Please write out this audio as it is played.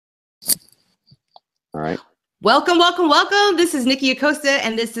All right. Welcome, welcome, welcome. This is Nikki Acosta,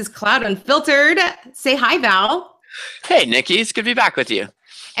 and this is Cloud Unfiltered. Say hi, Val. Hey, Nikki. It's good to be back with you.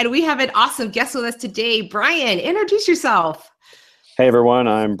 And we have an awesome guest with us today. Bryan, introduce yourself. Hey, everyone.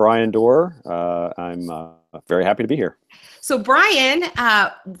 I'm Bryan Doerr. I'm very happy to be here. So Bryan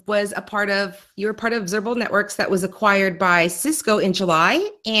you were part of Observable Networks that was acquired by Cisco in July,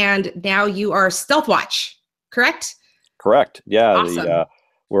 and now you are Stealthwatch, correct? Correct. Yeah. Awesome.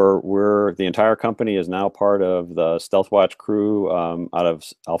 The entire company is now part of the Stealthwatch crew out of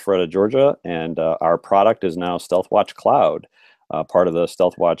Alpharetta, Georgia, and our product is now Stealthwatch Cloud, part of the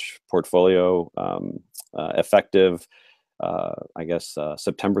Stealthwatch portfolio, effective,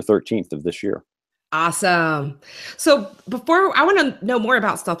 September 13th of this year. Awesome. So I want to know more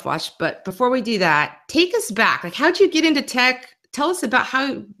about Stealthwatch, but before we do that, take us back. Like, how'd you get into tech? Tell us about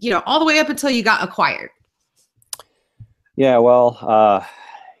how, all the way up until you got acquired. Yeah, well,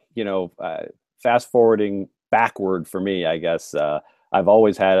 fast forwarding backward for me, I guess, I've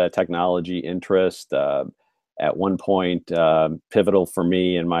always had a technology interest. At one point, pivotal for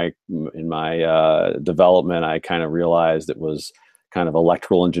me in my development, I kind of realized it was kind of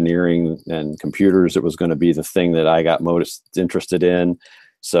electrical engineering and computers. It was going to be the thing that I got most interested in.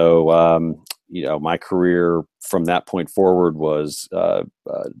 So, my career from that point forward was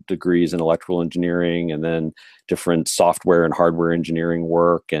degrees in electrical engineering and then different software and hardware engineering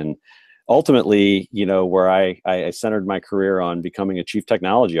work. And ultimately, where I centered my career on becoming a chief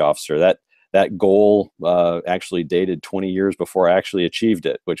technology officer, that goal actually dated 20 years before I actually achieved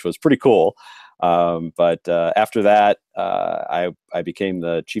it, which was pretty cool. But after that, I became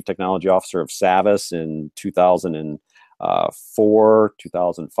the chief technology officer of Savvis in 2004,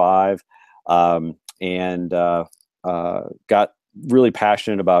 2005, and got really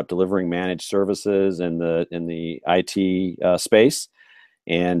passionate about delivering managed services in the IT space,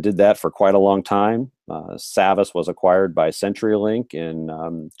 and did that for quite a long time. Savvis was acquired by CenturyLink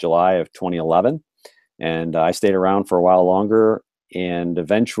in July of 2011, and I stayed around for a while longer, and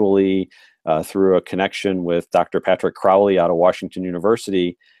eventually, through a connection with Dr. Patrick Crowley out of Washington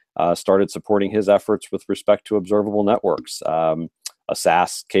University, started supporting his efforts with respect to observable networks, a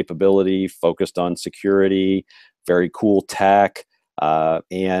SaaS capability focused on security, very cool tech.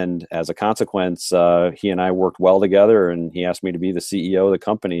 And as a consequence, he and I worked well together, and he asked me to be the CEO of the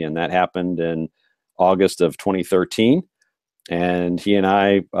company. And that happened in August of 2013. And he and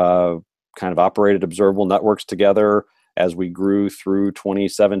I kind of operated observable networks together as we grew through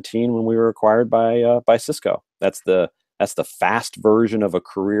 2017 when we were acquired by Cisco. That's the fast version of a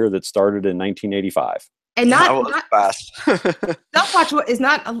career that started in 1985. And not fast. Stealthwatch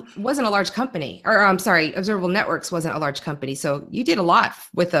wasn't a large company, or I'm sorry, Observable Networks wasn't a large company. So you did a lot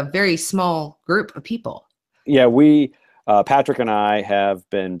with a very small group of people. Yeah, Patrick and I have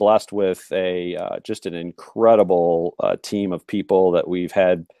been blessed with just an incredible team of people that we've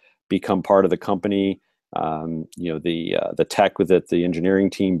had become part of the company. The tech that the engineering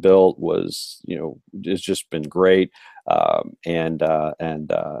team built has just been great.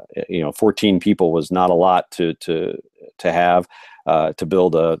 14 people was not a lot to have to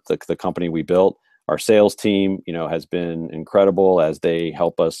build the company we built. Our sales team, has been incredible as they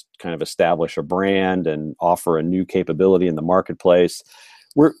help us kind of establish a brand and offer a new capability in the marketplace.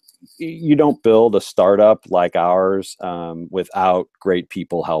 You don't build a startup like ours without great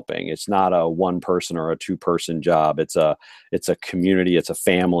people helping. It's not a one person or a two person job. It's a community. It's a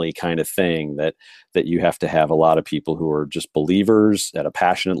family kind of thing that you have to have a lot of people who are just believers at a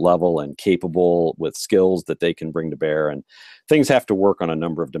passionate level and capable with skills that they can bring to bear. And things have to work on a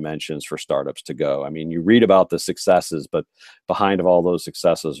number of dimensions for startups to go. I mean, you read about the successes, but behind of all those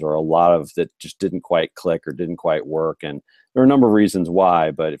successes are a lot of that just didn't quite click or didn't quite work. And there are a number of reasons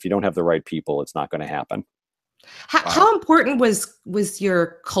why, but if you don't have the right people, it's not going to happen. How important was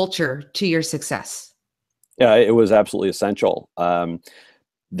your culture to your success? Yeah, it was absolutely essential.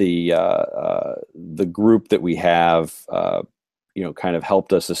 The group that we have, kind of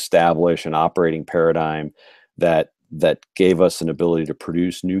helped us establish an operating paradigm that gave us an ability to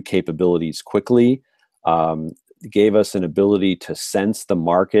produce new capabilities quickly, gave us an ability to sense the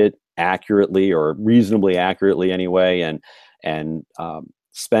market accurately or reasonably accurately anyway, and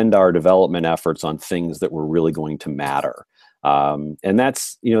spend our development efforts on things that were really going to matter. And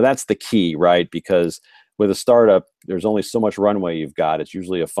that's the key, right? Because with a startup, there's only so much runway you've got. It's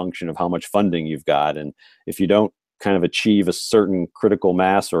usually a function of how much funding you've got. And if you don't kind of achieve a certain critical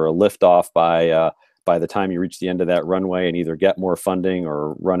mass or a liftoff by the time you reach the end of that runway and either get more funding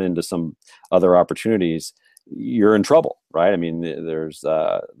or run into some other opportunities, you're in trouble, right? I mean, there's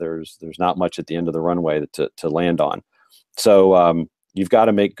not much at the end of the runway to land on. So you've got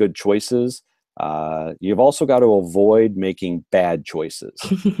to make good choices. You've also got to avoid making bad choices,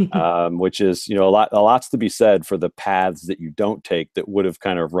 which is, a lot's to be said for the paths that you don't take that would have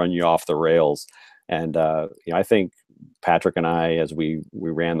kind of run you off the rails. And I think Patrick and I, as we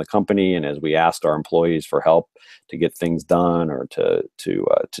ran the company and as we asked our employees for help to get things done or to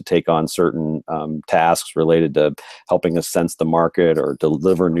take on certain tasks related to helping us sense the market or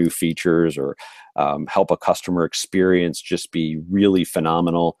deliver new features or help a customer experience just be really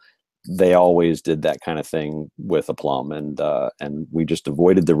phenomenal, they always did that kind of thing with aplomb, and we just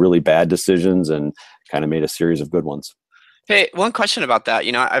avoided the really bad decisions and kind of made a series of good ones. Hey, one question about that.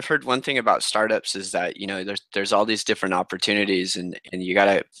 I've heard one thing about startups is that, there's all these different opportunities and you got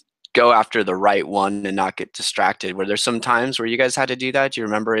to go after the right one and not get distracted. Were there some times where you guys had to do that? Do you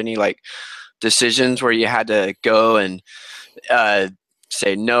remember any decisions where you had to go and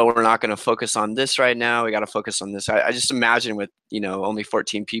say, no, we're not going to focus on this right now. We got to focus on this. I just imagine with, only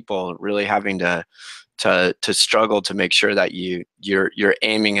 14 people really having to struggle to make sure that you're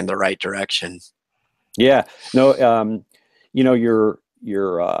aiming in the right direction. Yeah, no, you're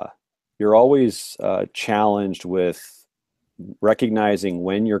always challenged with recognizing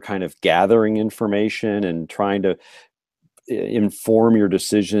when you're kind of gathering information and trying to inform your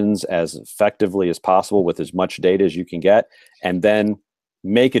decisions as effectively as possible with as much data as you can get, and then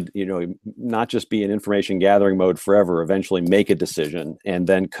make it, not just be in information gathering mode forever, eventually make a decision and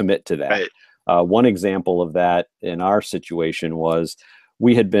then commit to that. Right. One example of that in our situation was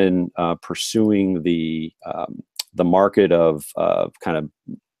we had been pursuing the market of kind of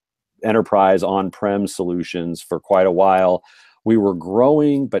enterprise on-prem solutions for quite a while. We were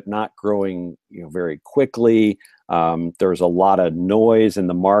growing, but not growing, very quickly. There's a lot of noise in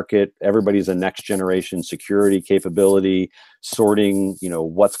the market. Everybody's a next generation security capability. Sorting,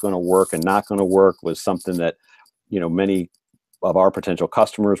 what's going to work and not going to work was something that, many of our potential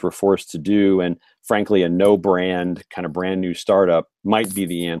customers were forced to do. And frankly, a no brand kind of brand new startup might be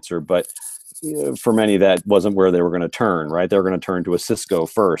the answer, but for many, that wasn't where they were going to turn, right? They were going to turn to a Cisco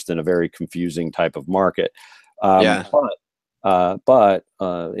first in a very confusing type of market. Yeah. But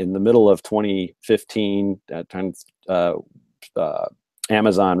in the middle of 2015,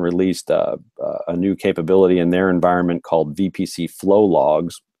 Amazon released a new capability in their environment called VPC flow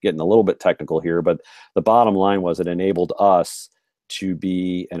logs. Getting a little bit technical here, but the bottom line was it enabled us to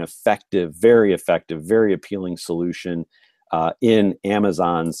be an effective, very appealing solution in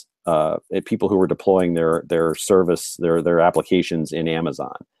Amazon's people who were deploying their service, their applications in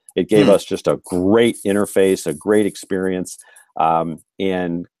Amazon. It gave us just a great interface, a great experience,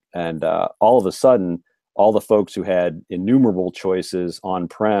 and all of a sudden, all the folks who had innumerable choices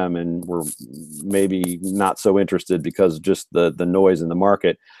on-prem and were maybe not so interested because of just the noise in the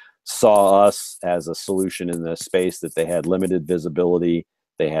market saw us as a solution in the space that they had limited visibility,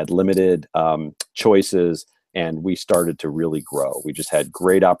 they had limited choices, and we started to really grow. We just had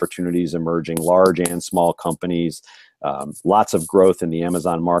great opportunities emerging, large and small companies, lots of growth in the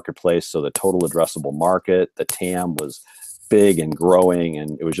Amazon marketplace. So the total addressable market, the TAM was big and growing,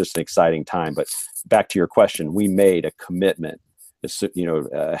 and it was just an exciting time. But back to your question, we made a commitment,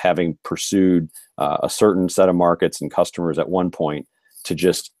 having pursued a certain set of markets and customers at one point, to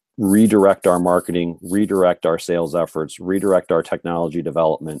just redirect our marketing, redirect our sales efforts, redirect our technology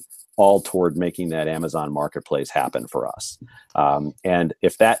development, all toward making that Amazon marketplace happen for us. And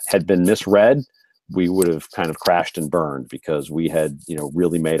if that had been misread, we would have kind of crashed and burned, because we had,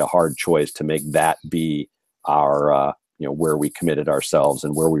 really made a hard choice to make that be our, where we committed ourselves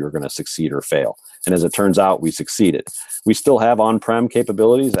and where we were going to succeed or fail. And as it turns out, we succeeded. We still have on-prem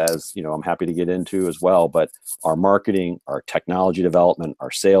capabilities, as I'm happy to get into as well, but our marketing, our technology development,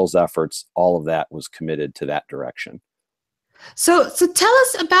 our sales efforts, all of that was committed to that direction. So tell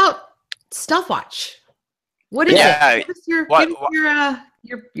us about Stealthwatch. What is it? Give us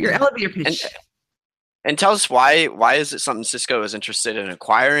your elevator pitch. And tell us why is it something Cisco is interested in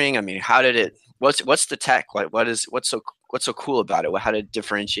acquiring? I mean, how did it? What's the tech? What's so cool about it? How to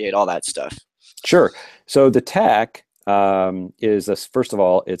differentiate all that stuff? Sure. So the tech is first of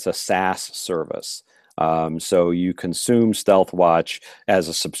all, it's a SaaS service. So you consume Stealthwatch as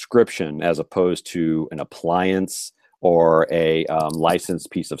a subscription as opposed to an appliance or a licensed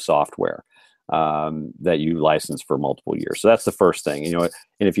piece of software that you license for multiple years. So that's the first thing. And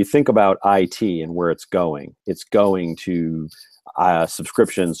if you think about IT and where it's going to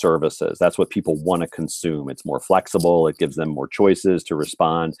subscription services. That's what people want to consume. It's more flexible. It gives them more choices to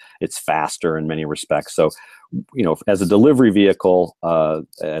respond. It's faster in many respects. So, as a delivery vehicle,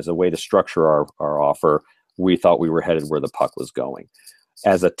 as a way to structure our offer, we thought we were headed where the puck was going.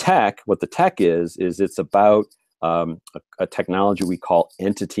 As a tech, what the tech is it's about a technology we call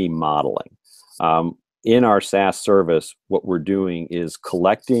entity modeling. In our SaaS service, what we're doing is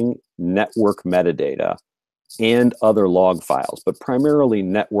collecting network metadata and other log files, but primarily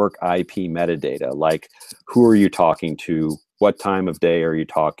network IP metadata, like who are you talking to, what time of day are you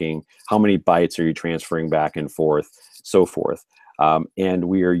talking, how many bytes are you transferring back and forth, so forth. And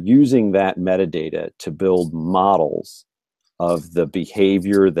we are using that metadata to build models of the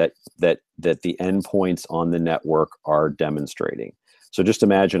behavior that the endpoints on the network are demonstrating. So just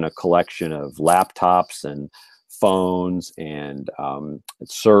imagine a collection of laptops and phones and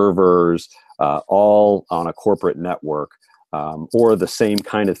servers, all on a corporate network, or the same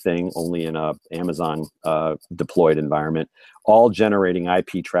kind of thing, only in a Amazon deployed environment, all generating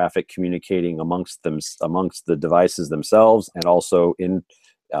IP traffic, communicating amongst the devices themselves, and also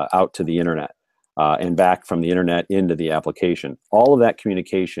out to the internet, and back from the internet into the application. All of that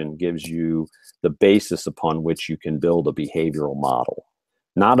communication gives you the basis upon which you can build a behavioral model,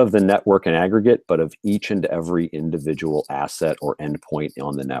 not of the network in aggregate, but of each and every individual asset or endpoint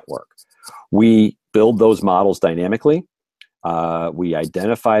on the network. We build those models dynamically. We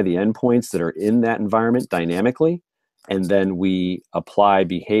identify the endpoints that are in that environment dynamically, and then we apply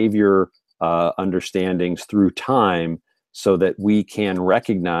behavior understandings through time so that we can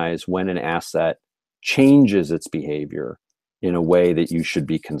recognize when an asset changes its behavior in a way that you should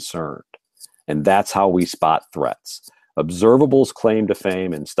be concerned. And that's how we spot threats. Observable's claim to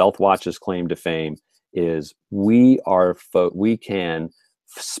fame and Stealthwatch's claim to fame is we can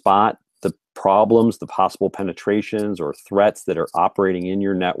spot the problems, the possible penetrations or threats that are operating in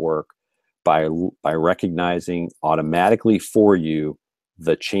your network by recognizing automatically for you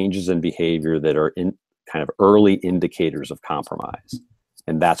the changes in behavior that are in kind of early indicators of compromise.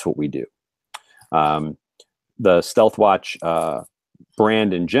 And that's what we do. The Stealthwatch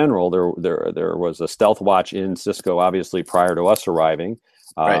brand in general, there was a Stealthwatch in Cisco, obviously, prior to us arriving.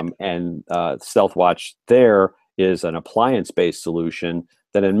 Right. And Stealthwatch there is an appliance-based solution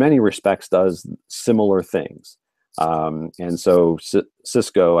that in many respects does similar things. And so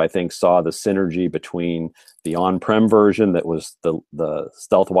Cisco, I think, saw the synergy between the on-prem version that was the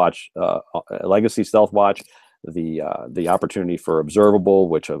Stealthwatch, legacy Stealthwatch, the opportunity for Observable,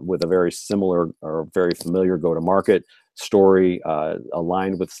 which with a very similar or very familiar go-to-market story,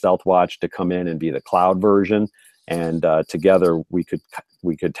 aligned with Stealthwatch to come in and be the cloud version, and together we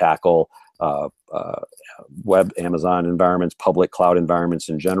could tackle web Amazon environments, public cloud environments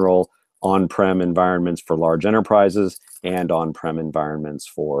in general, on-prem environments for large enterprises, and on-prem environments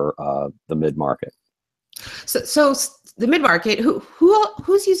for the mid-market. So the mid-market,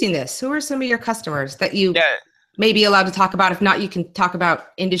 who's using this? Who are some of your customers that you may be allowed to talk about? If not, you can talk about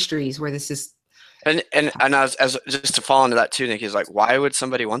industries where this is. And as just to fall into that too, Nick, is like, why would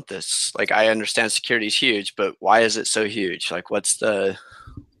somebody want this? Like, I understand security is huge, but why is it so huge? Like, what's the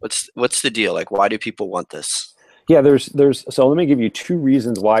deal? Like, why do people want this? Yeah, so let me give you two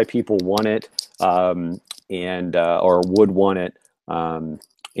reasons why people want it, or would want it,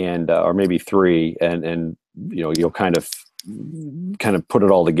 or maybe three, and you'll kind of put it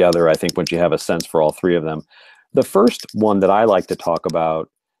all together, I think, once you have a sense for all three of them. The first one that I like to talk about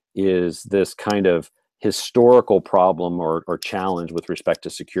is this kind of historical problem or challenge with respect to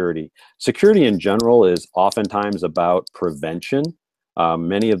security. Security in general is oftentimes about prevention.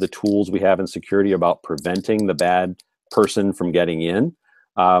 Many of the tools we have in security are about preventing the bad person from getting in.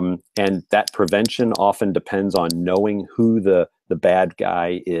 And that prevention often depends on knowing who the bad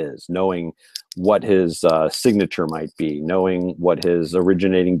guy is, knowing what his signature might be, knowing what his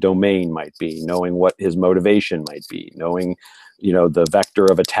originating domain might be, knowing what his motivation might be, knowing the vector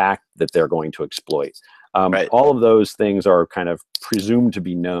of attack that they're going to exploit. Right. All of those things are kind of presumed to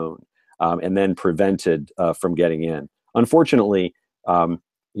be known, and then prevented from getting in. Unfortunately,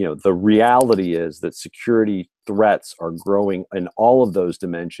 the reality is that security threats are growing in all of those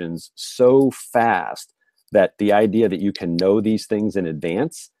dimensions so fast that the idea that you can know these things in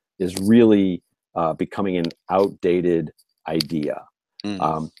advance is really becoming an outdated idea.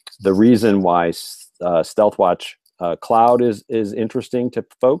 The reason why Stealthwatch Cloud is interesting to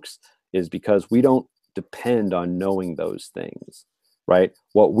folks is because we don't depend on knowing those things, right?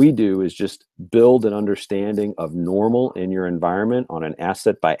 What we do is just build an understanding of normal in your environment on an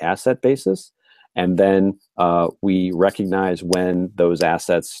asset by asset basis. And then we recognize when those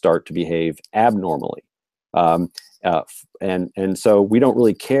assets start to behave abnormally. And so we don't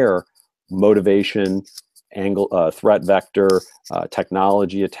really care motivation, angle, threat vector,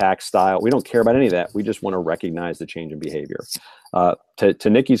 technology, attack style. We don't care about any of that. We just want to recognize the change in behavior. To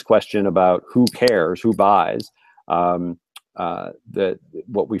Nikki's question about who cares, who buys, that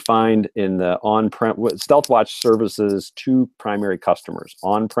what we find in the on-prem, Stealthwatch services two primary customers: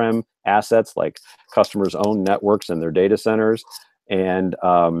 on-prem assets like customers' own networks and their data centers, and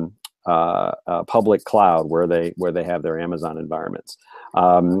public cloud where they have their Amazon environments.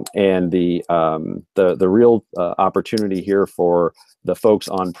 And the real opportunity here for the folks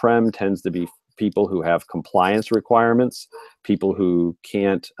on-prem tends to be people who have compliance requirements, people who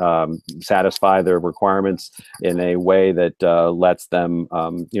can't satisfy their requirements in a way that lets them,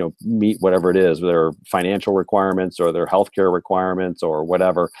 meet whatever it is, their financial requirements or their healthcare requirements or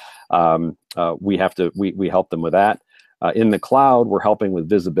whatever. We help them with that. In the cloud, we're helping with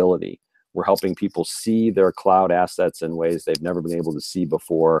visibility. We're helping people see their cloud assets in ways they've never been able to see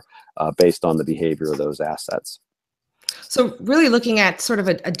before, based on the behavior of those assets. So really looking at sort of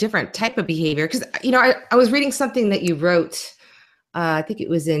a different type of behavior, because, I was reading something that you wrote, I think it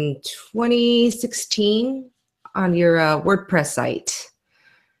was in 2016 on your WordPress site.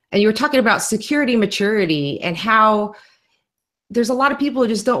 And you were talking about security maturity and how there's a lot of people who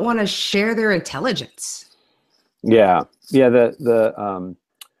just don't want to share their intelligence. Yeah. There's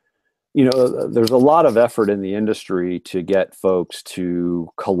a lot of effort in the industry to get folks to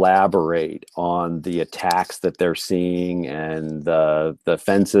collaborate on the attacks that they're seeing and the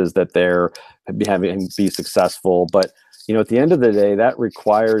fences that they're having be successful. But, at the end of the day, that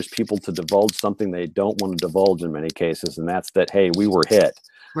requires people to divulge something they don't want to divulge in many cases. And that's that, hey, we were hit.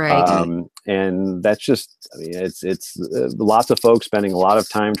 Right. And that's just, it's lots of folks spending a lot of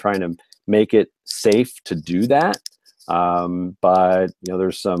time trying to make it safe to do that. But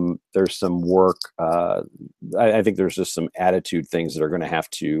there's some work. I think there's just some attitude things that are going to have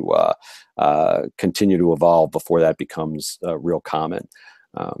to continue to evolve before that becomes real common.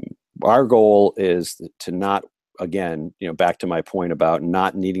 Our goal is to not, again, back to my point about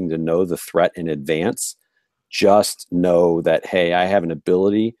not needing to know the threat in advance. Just know that, hey, I have an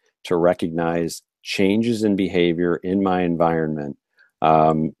ability to recognize changes in behavior in my environment,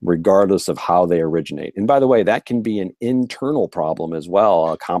 regardless of how they originate. And by the way, that can be an internal problem as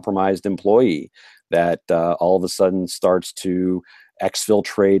well. A compromised employee that all of a sudden starts to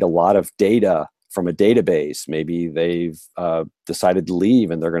exfiltrate a lot of data from a database. Maybe they've decided to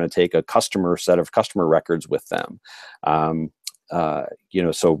leave and they're going to take a set of customer records with them.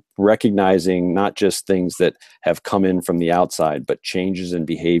 So recognizing not just things that have come in from the outside, but changes in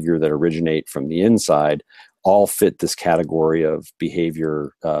behavior that originate from the inside all fit this category of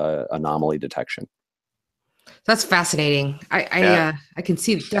behavior anomaly detection. That's fascinating. I can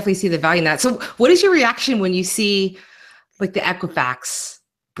definitely see the value in that. So what is your reaction when you see like the Equifax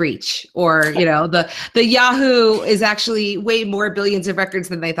breach, or the Yahoo is actually way more billions of records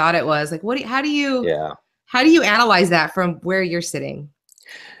than they thought it was? Like, how do you analyze that from where you're sitting?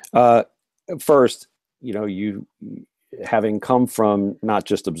 First, you having come from not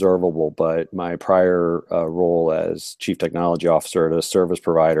just observable, but my prior role as chief technology officer at a service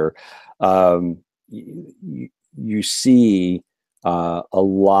provider, you see a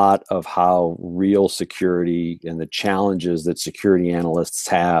lot of how real security and the challenges that security analysts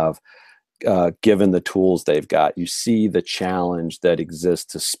have, given the tools they've got. You see the challenge that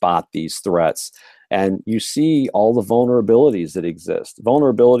exists to spot these threats. And you see all the vulnerabilities that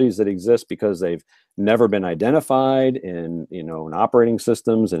exist because they've never been identified in operating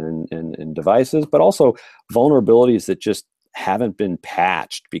systems and in devices, but also vulnerabilities that just haven't been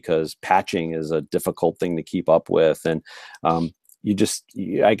patched because patching is a difficult thing to keep up with. And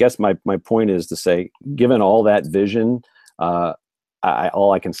I guess my point is to say, given all that vision,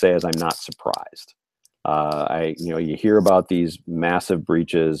 all I can say is I'm not surprised. You hear about these massive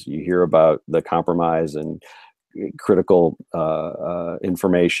breaches, you hear about the compromise and critical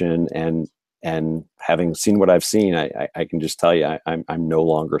information, and having seen what I've seen, I can just tell you I'm no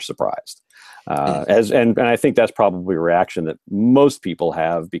longer surprised. And I think that's probably a reaction that most people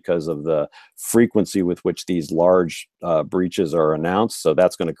have because of the frequency with which these large breaches are announced. So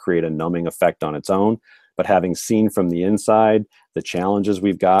that's going to create a numbing effect on its own. But having seen from the inside the challenges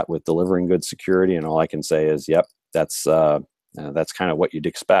we've got with delivering good security, and all I can say is, yep, that's kind of what you'd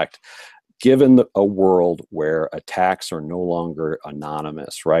expect. Given a world where attacks are no longer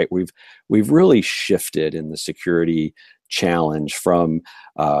anonymous, right? We've really shifted in the security challenge from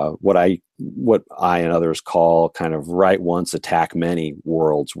what I and others call kind of write once, attack many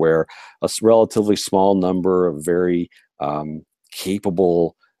worlds, where a relatively small number of very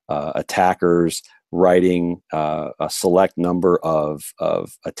capable attackers writing a select number of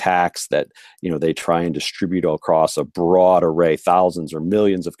attacks that they try and distribute across a broad array, thousands or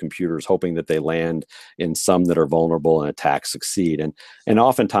millions of computers, hoping that they land in some that are vulnerable and attacks succeed. And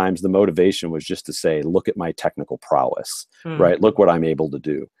oftentimes the motivation was just to say, look at my technical prowess, right? Look what I'm able to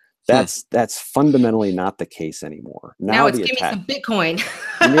do. That's fundamentally not the case anymore. Now it's give me some Bitcoin.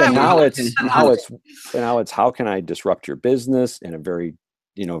 Yeah, now it's how can I disrupt your business in a very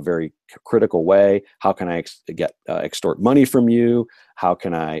very critical way? How can I extort money from you? How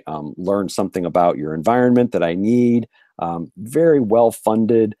can I learn something about your environment that I need? Very well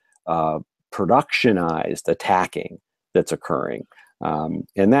funded, productionized attacking that's occurring,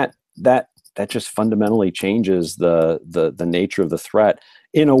 and that just fundamentally changes the nature of the threat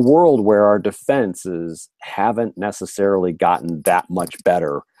in a world where our defenses haven't necessarily gotten that much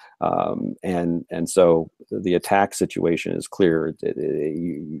better. And so the attack situation is clear.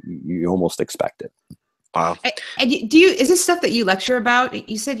 You almost expect it. Wow. And is this stuff that you lecture about?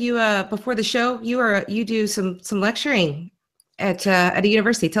 You said you before the show you do some lecturing at a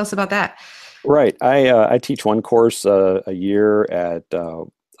university. Tell us about that. Right. I teach one course a year at a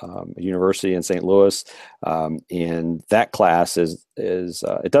university in St. Louis, and that class is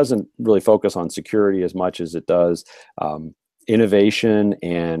it doesn't really focus on security as much as it does innovation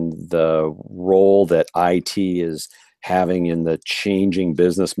and the role that IT is having in the changing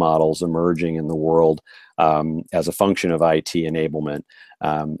business models emerging in the world as a function of IT enablement,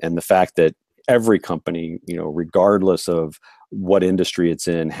 and the fact that every company, regardless of what industry it's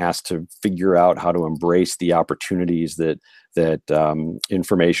in, has to figure out how to embrace the opportunities that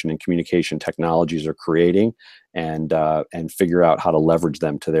information and communication technologies are creating, and figure out how to leverage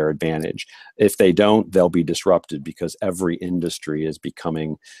them to their advantage. If they don't, they'll be disrupted because every industry is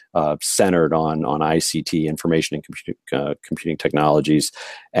becoming centered on ICT, information and computing technologies,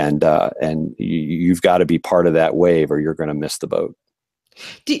 and you've got to be part of that wave, or you're going to miss the boat.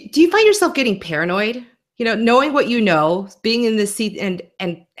 Do you find yourself getting paranoid? Knowing what being in this seat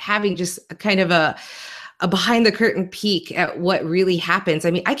and having just a kind of a behind the curtain peek at what really happens.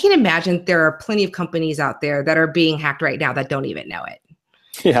 I mean, I can imagine there are plenty of companies out there that are being hacked right now that don't even know it.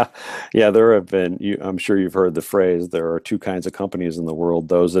 Yeah. There have been. I'm sure you've heard the phrase. There are two kinds of companies in the world: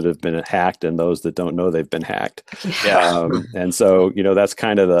 those that have been hacked and those that don't know they've been hacked. Yeah. And so that's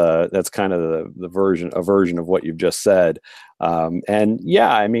kind of the version of what you've just said. And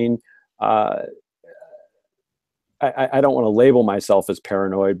yeah, I mean, I don't want to label myself as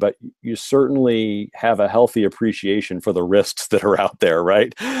paranoid, but you certainly have a healthy appreciation for the risks that are out there,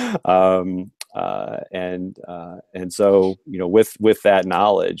 right? And so with that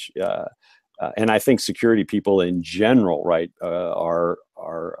knowledge, and I think security people in general, right, are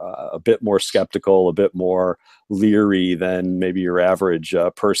a bit more skeptical, a bit more leery than maybe your average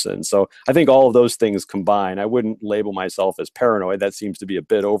person. So I think all of those things combined, I wouldn't label myself as paranoid. That seems to be a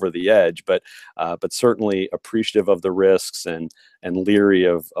bit over the edge, but certainly appreciative of the risks and leery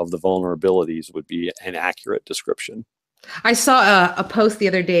of the vulnerabilities would be an accurate description. I saw a post the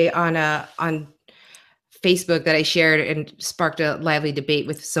other day on Facebook that I shared and sparked a lively debate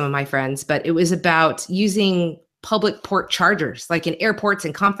with some of my friends, but it was about using public port chargers, like in airports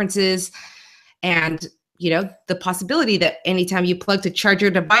and conferences, and the possibility that anytime you plug to charge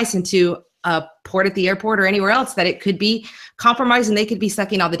your device into a port at the airport or anywhere else, that it could be compromised and they could be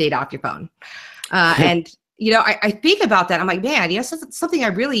sucking all the data off your phone. And I think about that. I'm like, man, something I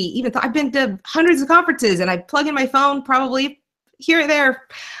really even thought. I've been to hundreds of conferences and I plug in my phone probably here and there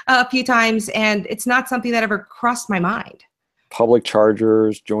a few times, and it's not something that ever crossed my mind. Public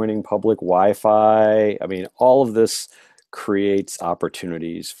chargers, joining public Wi-Fi. I mean, all of this creates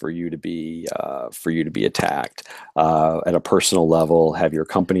opportunities for you to be attacked at a personal level. Have your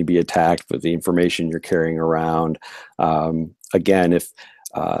company be attacked with the information you're carrying around. Again, if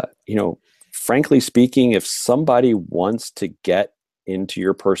frankly speaking, if somebody wants to get into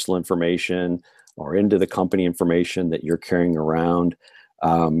your personal information or into the company information that you're carrying around,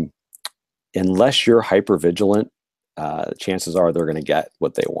 unless you're hypervigilant, chances are they're going to get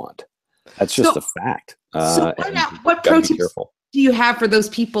what they want. That's just a fact. So what pro tips do you have for those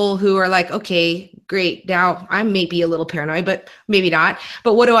people who are like, okay, great, now I may be a little paranoid, but maybe not.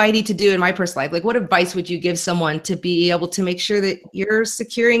 But what do I need to do in my personal life? Like, what advice would you give someone to be able to make sure that you're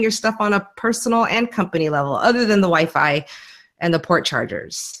securing your stuff on a personal and company level, other than the Wi-Fi and the port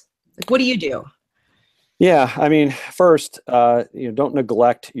chargers? Like, what do you do? Yeah, I mean, first, don't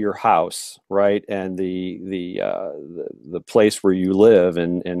neglect your house, right, and the place where you live,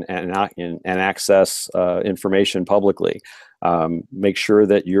 and access information publicly. Make sure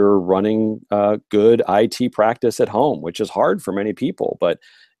that you're running good IT practice at home, which is hard for many people, but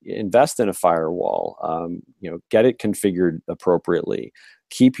invest in a firewall. Get it configured appropriately.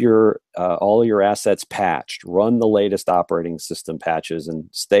 Keep your all your assets patched. Run the latest operating system patches and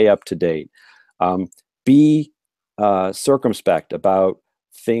stay up to date. Be circumspect about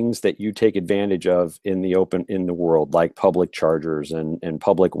things that you take advantage of in the world, like public chargers and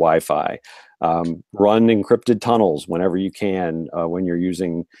public Wi-Fi. Run encrypted tunnels whenever you can when you're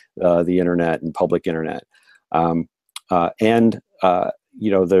using the internet and public internet. There's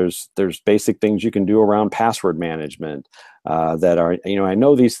basic things you can do around password management that are, I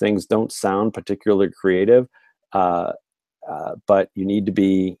know these things don't sound particularly creative, but you need to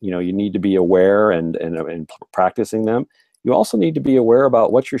be aware and practicing them. You also need to be aware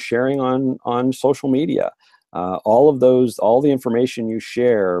about what you're sharing on social media. All the information you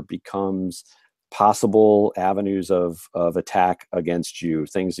share becomes possible avenues of attack against you.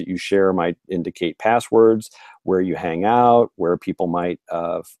 Things that you share might indicate passwords, where you hang out, where people might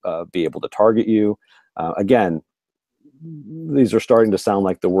be able to target you. Again, these are starting to sound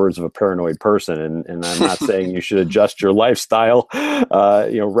like the words of a paranoid person, and I'm not saying you should adjust your lifestyle,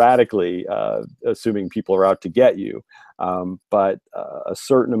 radically, assuming people are out to get you. But a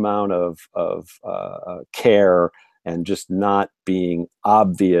certain amount of care and just not being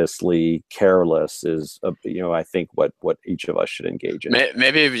obviously careless is, I think what each of us should engage in.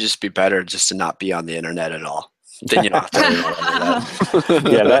 Maybe it would just be better just to not be on the internet at all. Then you don't have to worry about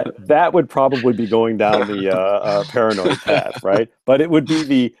that. Yeah, that would probably be going down the paranoid path, right? But it would be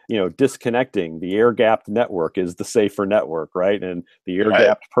the, disconnecting. The air-gapped network is the safer network, right? And the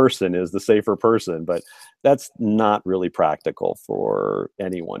air-gapped person is the safer person. But that's not really practical for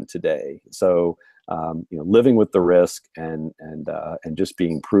anyone today. So, living with the risk and just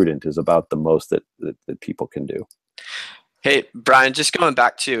being prudent is about the most that people can do. Hey, Bryan, just going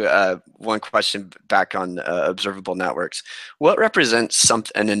back to one question back on observable networks. What represents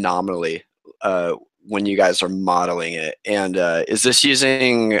an anomaly when you guys are modeling it? And is this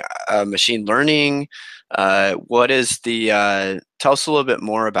using machine learning? What is tell us a little bit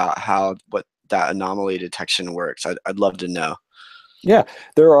more about what that anomaly detection works. I'd love to know. Yeah,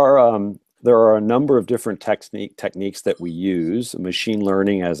 there are a number of different techniques that we use. Machine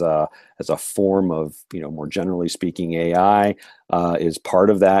learning as a form of, more generally speaking, AI is part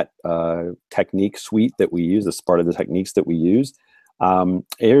of that technique suite that we use. It's part of the techniques that we use.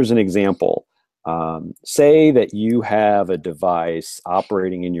 Here's an example. Say that you have a device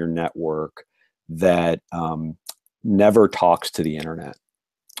operating in your network that never talks to the internet.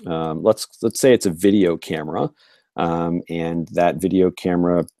 Let's say it's a video camera. And that video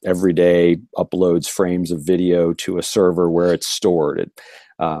camera every day uploads frames of video to a server where it's stored.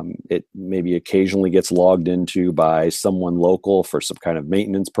 It maybe occasionally gets logged into by someone local for some kind of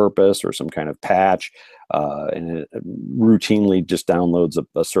maintenance purpose or some kind of patch, and it routinely just downloads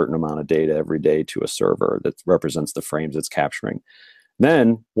a certain amount of data every day to a server that represents the frames it's capturing.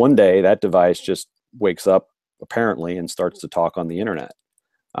 Then one day that device just wakes up apparently and starts to talk on the internet.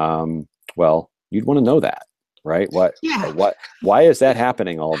 Well, you'd want to know that. Right? Why is that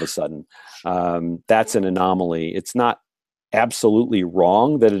happening all of a sudden? That's an anomaly. It's not absolutely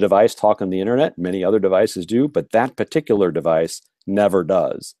wrong that a device talk on the internet. Many other devices do, but that particular device never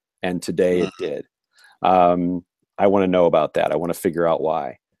does. And today it did. I want to know about that. I want to figure out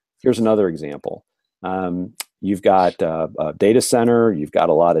why. Here's another example. You've got a data center. You've got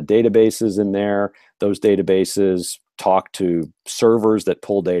a lot of databases in there. Those databases talk to servers that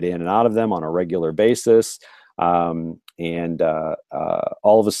pull data in and out of them on a regular basis. All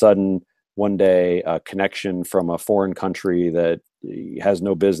of a sudden, one day, a connection from a foreign country that has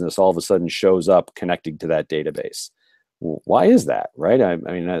no business all of a sudden shows up connecting to that database. Why is that, right? I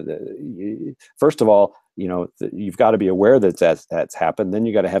mean, first of all, you've got to be aware that that's happened. Then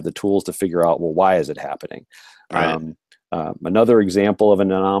you got to have the tools to figure out, well, why is it happening? Right. Another example of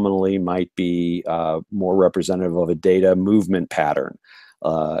an anomaly might be more representative of a data movement pattern.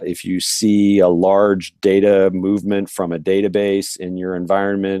 If you see a large data movement from a database in your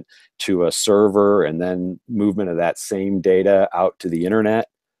environment to a server and then movement of that same data out to the internet,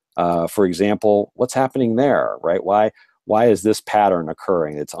 for example, what's happening there, right? Why is this pattern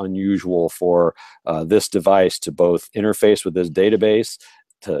occurring? It's unusual for this device to both interface with this database,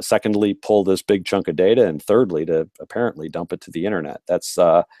 to secondly pull this big chunk of data, and thirdly to apparently dump it to the internet. That's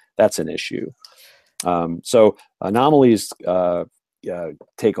an issue. So anomalies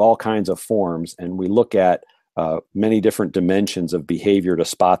take all kinds of forms, and we look at many different dimensions of behavior to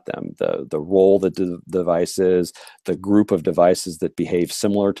spot them. The role that the device is, the group of devices that behave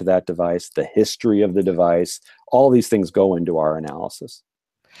similar to that device, the history of the device. All these things go into our analysis.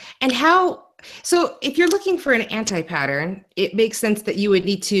 And how, so if you're looking for an anti-pattern, it makes sense that you would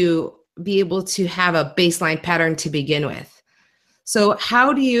need to be able to have a baseline pattern to begin with. So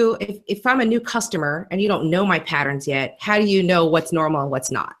how do you, if I'm a new customer and you don't know my patterns yet, how do you know what's normal and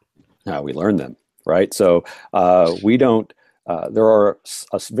what's not? We learn them, right? So we don't, there are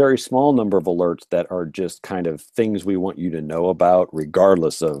a very small number of alerts that are just kind of things we want you to know about,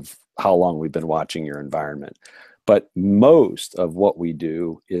 regardless of how long we've been watching your environment. But most of what we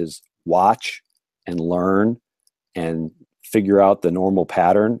do is watch and learn and figure out the normal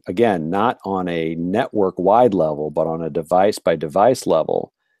pattern. Again, not on a network wide level, but on a device by device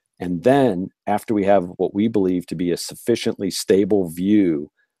level. And then after we have what we believe to be a sufficiently stable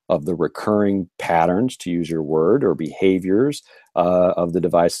view of the recurring patterns, to use your word, or behaviors of the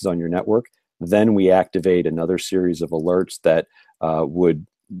devices on your network, then we activate another series of alerts that would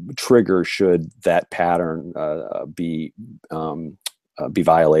trigger should that pattern be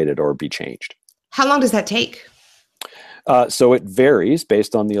violated or be changed. How long does that take? So it varies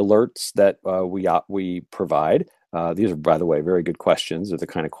based on the alerts that we provide. These are, by the way, very good questions. They're the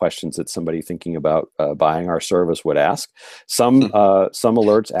kind of questions that somebody thinking about buying our service would ask. Some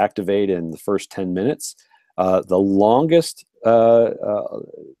alerts activate in the first 10 minutes. The longest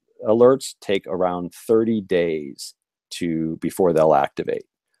alerts take around 30 days before they'll activate.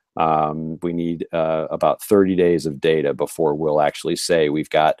 We need about 30 days of data before we'll actually say we've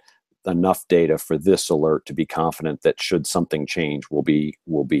got enough data for this alert to be confident that should something change, we'll be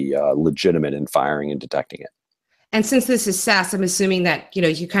legitimate in firing and detecting it. And since this is SaaS, I'm assuming that,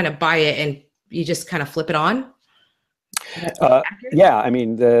 you kind of buy it and you just kind of flip it on? Yeah, I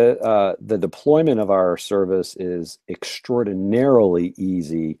mean, the deployment of our service is extraordinarily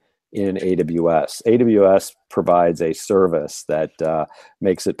easy in AWS. AWS provides a service that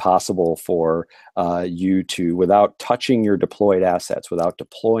makes it possible for you to, without touching your deployed assets, without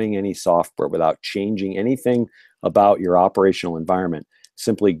deploying any software, without changing anything about your operational environment,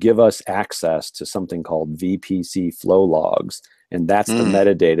 simply give us access to something called VPC flow logs. And that's the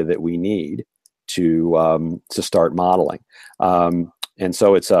metadata that we need to start modeling. And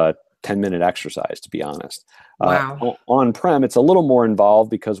so it's a 10-minute exercise, to be honest. Wow. On-prem, it's a little more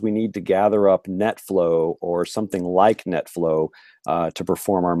involved because we need to gather up NetFlow or something like NetFlow to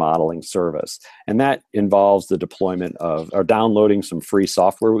perform our modeling service. And that involves the deployment of, or downloading some free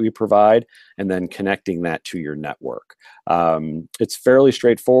software we provide, and then connecting that to your network. It's fairly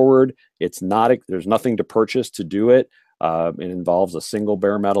straightforward. There's nothing to purchase to do it. It involves a single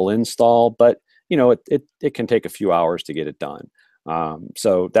bare metal install, but it can take a few hours to get it done.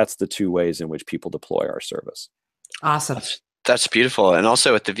 So that's the two ways in which people deploy our service. Awesome. That's beautiful. And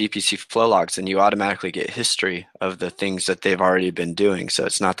also with the VPC flow logs, and you automatically get history of the things that they've already been doing. So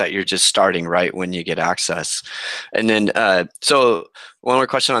it's not that you're just starting right when you get access. And then, so one more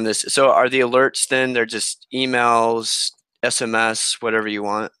question on this. So are the alerts then, they're just emails, SMS, whatever you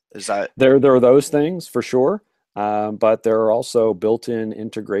want? Is that? There are those things for sure. But there are also built-in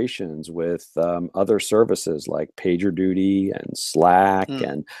integrations with other services like PagerDuty and Slack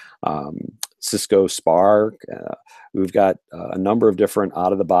and Cisco Spark. We've got a number of different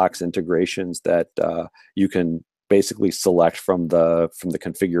out-of-the-box integrations that you can basically select from the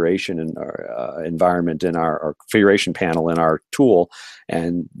configuration and environment in our configuration panel in our tool,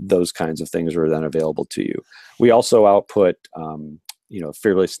 and those kinds of things are then available to you. We also output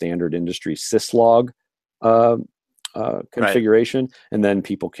fairly standard industry syslog configuration, right. And then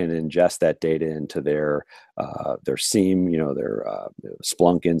people can ingest that data into their SIEM, their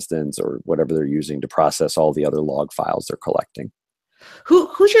Splunk instance or whatever they're using to process all the other log files they're collecting. Who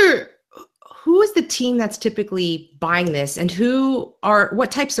is the team that's typically buying this, and what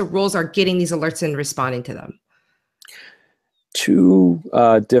types of roles are getting these alerts and responding to them? Two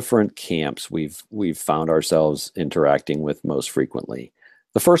different camps we've found ourselves interacting with most frequently.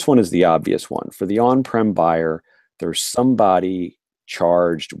 The first one is the obvious one. For the on-prem buyer, there's somebody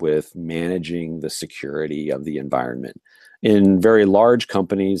charged with managing the security of the environment. In very large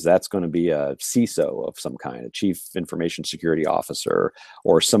companies, that's going to be a CISO of some kind, a chief information security officer,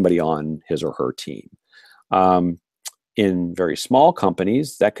 or somebody on his or her team. In very small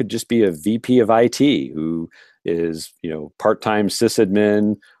companies, that could just be a VP of IT who is, part-time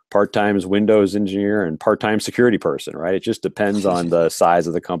sysadmin, part-time Windows engineer, and part-time security person, right? It just depends on the size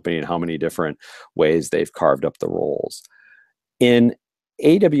of the company and how many different ways they've carved up the roles. In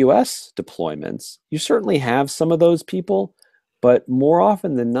AWS deployments, you certainly have some of those people, but more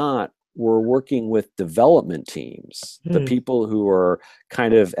often than not, we're working with development teams, the people who are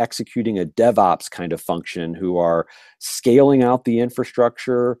kind of executing a DevOps kind of function, who are scaling out the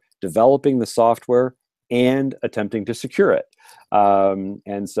infrastructure, developing the software, and attempting to secure it.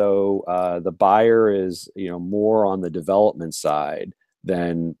 And so the buyer is, more on the development side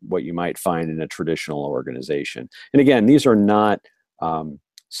than what you might find in a traditional organization. And again, these are not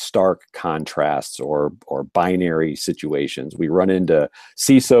stark contrasts or binary situations. We run into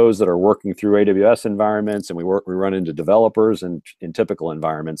CISOs that are working through AWS environments, and we run into developers in typical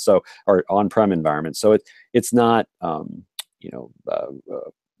environments, or on-prem environments. So it's not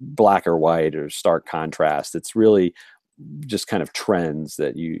black or white or stark contrast. It's really just kind of trends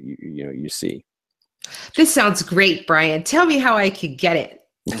that you see. This sounds great, Bryan. Tell me how I could get it.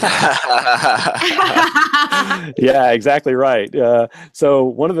 Yeah, exactly right. So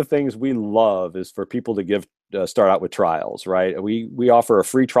one of the things we love is for people to start out with trials, right? We offer a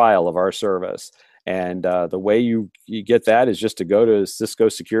free trial of our service. And the way you get that is just to go to Cisco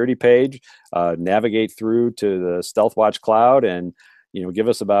security page, navigate through to the Stealthwatch cloud, and give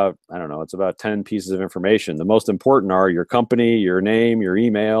us about, I don't know, it's about 10 pieces of information. The most important are your company, your name, your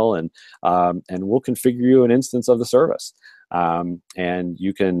email, and we'll configure you an instance of the service. And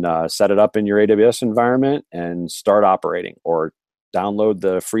you can set it up in your AWS environment and start operating, or download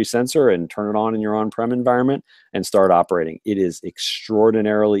the free sensor and turn it on in your on-prem environment and start operating. It is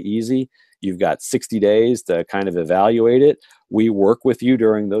extraordinarily easy. You've got 60 days to kind of evaluate it. We work with you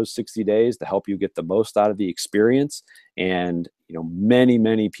during those 60 days to help you get the most out of the experience. And many,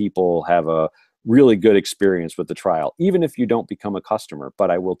 many people have a really good experience with the trial, even if you don't become a customer.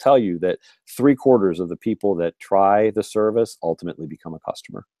 But I will tell you that 3/4 of the people that try the service ultimately become a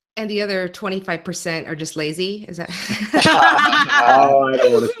customer. And the other 25% are just lazy? Is that? Oh, I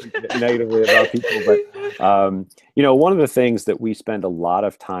don't want to speak negatively about people, but one of the things that we spend a lot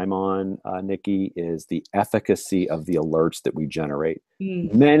of time on, Nikki, is the efficacy of the alerts that we generate.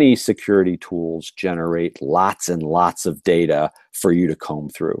 Many security tools generate lots and lots of data for you to comb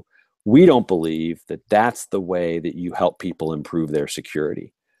through. We don't believe that that's the way that you help people improve their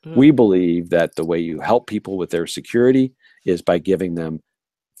security. We believe that the way you help people with their security is by giving them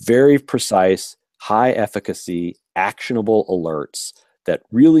very precise, high efficacy, actionable alerts that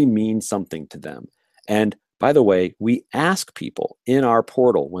really mean something to them. And by the way, we ask people in our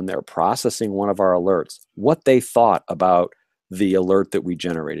portal when they're processing one of our alerts what they thought about the alert that we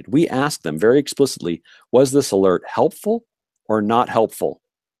generated. We ask them very explicitly, was this alert helpful or not helpful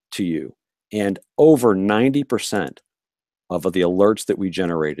to you? And over 90% of the alerts that we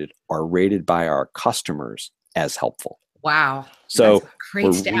generated are rated by our customers as helpful. Wow. So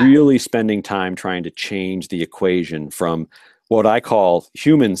we're really spending time trying to change the equation from what I call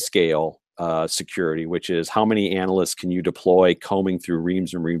human scale security, which is how many analysts can you deploy combing through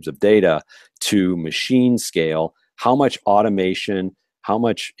reams and reams of data, to machine scale, how much automation, how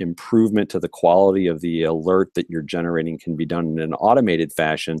much improvement to the quality of the alert that you're generating can be done in an automated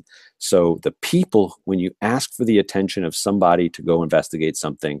fashion. So the people, when you ask for the attention of somebody to go investigate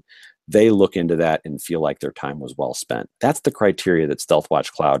something, they look into that and feel like their time was well spent. That's the criteria that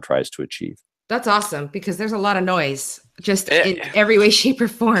Stealthwatch Cloud tries to achieve. That's awesome, because there's a lot of noise just in every way, shape, or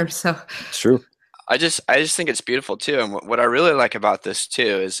form. So it's true. I just think it's beautiful too. And what I really like about this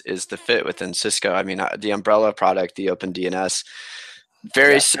too is the fit within Cisco. I mean, the umbrella product, the Open DNS,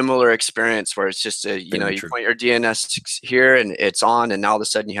 very similar experience where it's just you point your DNS here and it's on, and now all of a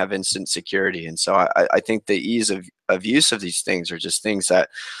sudden you have instant security. And so I think the ease of use of these things are just things that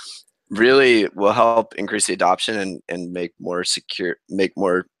really will help increase the adoption and make more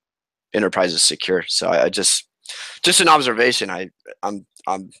enterprises secure. So I just an observation. I'm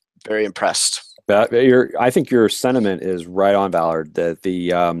very impressed. I think your sentiment is right on, Ballard. That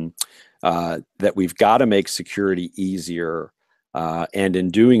that we've got to make security easier, and in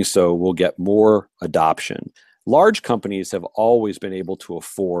doing so, we'll get more adoption. Large companies have always been able to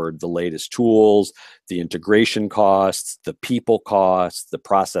afford the latest tools, the integration costs, the people costs, the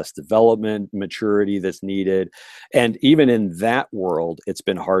process development maturity that's needed. And even in that world, it's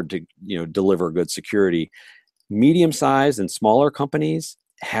been hard to deliver good security. Medium-sized and smaller companies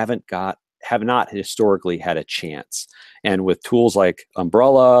have not historically had a chance. And with tools like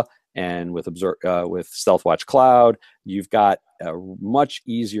Umbrella and with Stealthwatch Cloud, you've got a much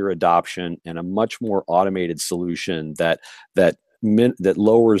easier adoption and a much more automated solution that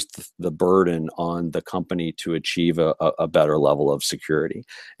lowers the burden on the company to achieve a better level of security.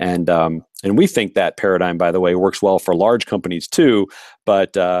 And we think that paradigm, by the way, works well for large companies too.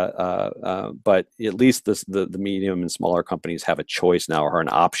 But at least the medium and smaller companies have a choice now, or an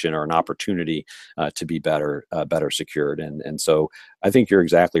option, or an opportunity to be better secured. And so I think you're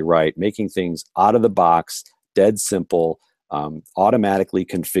exactly right. Making things out of the box, dead simple, automatically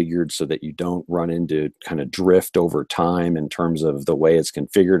configured so that you don't run into kind of drift over time in terms of the way it's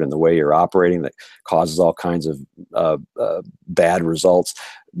configured and the way you're operating that causes all kinds of bad results.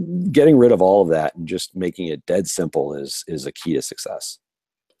 Getting rid of all of that and just making it dead simple is a key to success.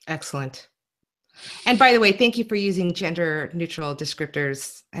 Excellent. And by the way, thank you for using gender neutral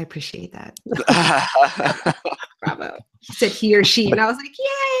descriptors. I appreciate that. Bravo. He said he or she, and I was like,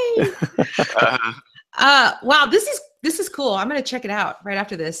 yay. Wow, this is cool. I'm gonna check it out right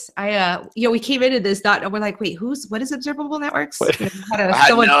after this. We came into this we're like, wait, what is observable networks? I had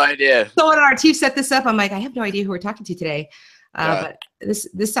no idea. Someone on our team set this up. I'm like, I have no idea who we're talking to today. But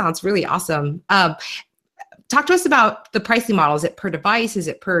this sounds really awesome. Talk to us about the pricing model. Is it per device? Is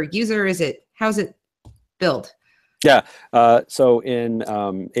it per user? How's it billed? Yeah. So in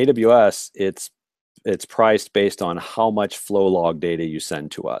AWS, it's priced based on how much flow log data you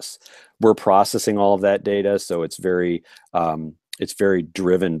send to us. We're processing all of that data, so it's very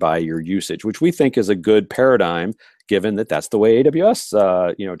driven by your usage, which we think is a good paradigm, given that that's the way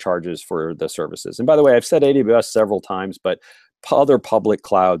AWS charges for the services. And by the way, I've said AWS several times, but other public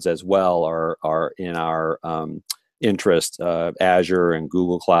clouds as well are in our interest. Azure and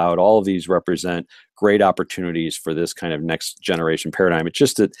Google Cloud, all of these represent great opportunities for this kind of next generation paradigm. It's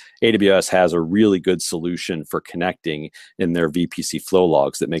just that AWS has a really good solution for connecting in their VPC flow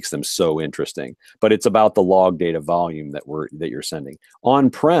logs that makes them so interesting. But it's about the log data volume that you're sending.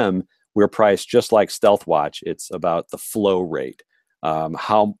 On-prem, we're priced just like Stealthwatch. It's about the flow rate.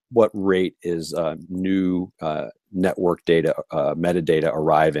 What rate is new network data, metadata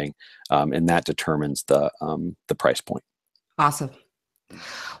arriving, and that determines the price point. Awesome.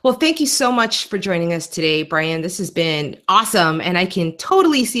 Well, thank you so much for joining us today, Bryan. This has been awesome, and I can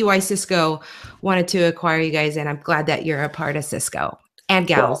totally see why Cisco wanted to acquire you guys, and I'm glad that you're a part of Cisco and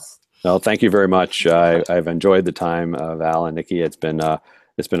gals. Well, thank you very much. I've enjoyed the time, Val and Nikki. It's been a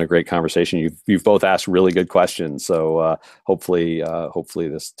great conversation. You've both asked really good questions, so hopefully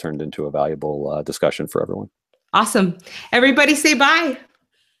this turned into a valuable discussion for everyone. Awesome. Everybody say bye.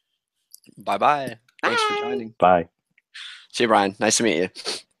 Bye-bye. Thanks for joining. Bye. See you, Bryan. Nice to meet you.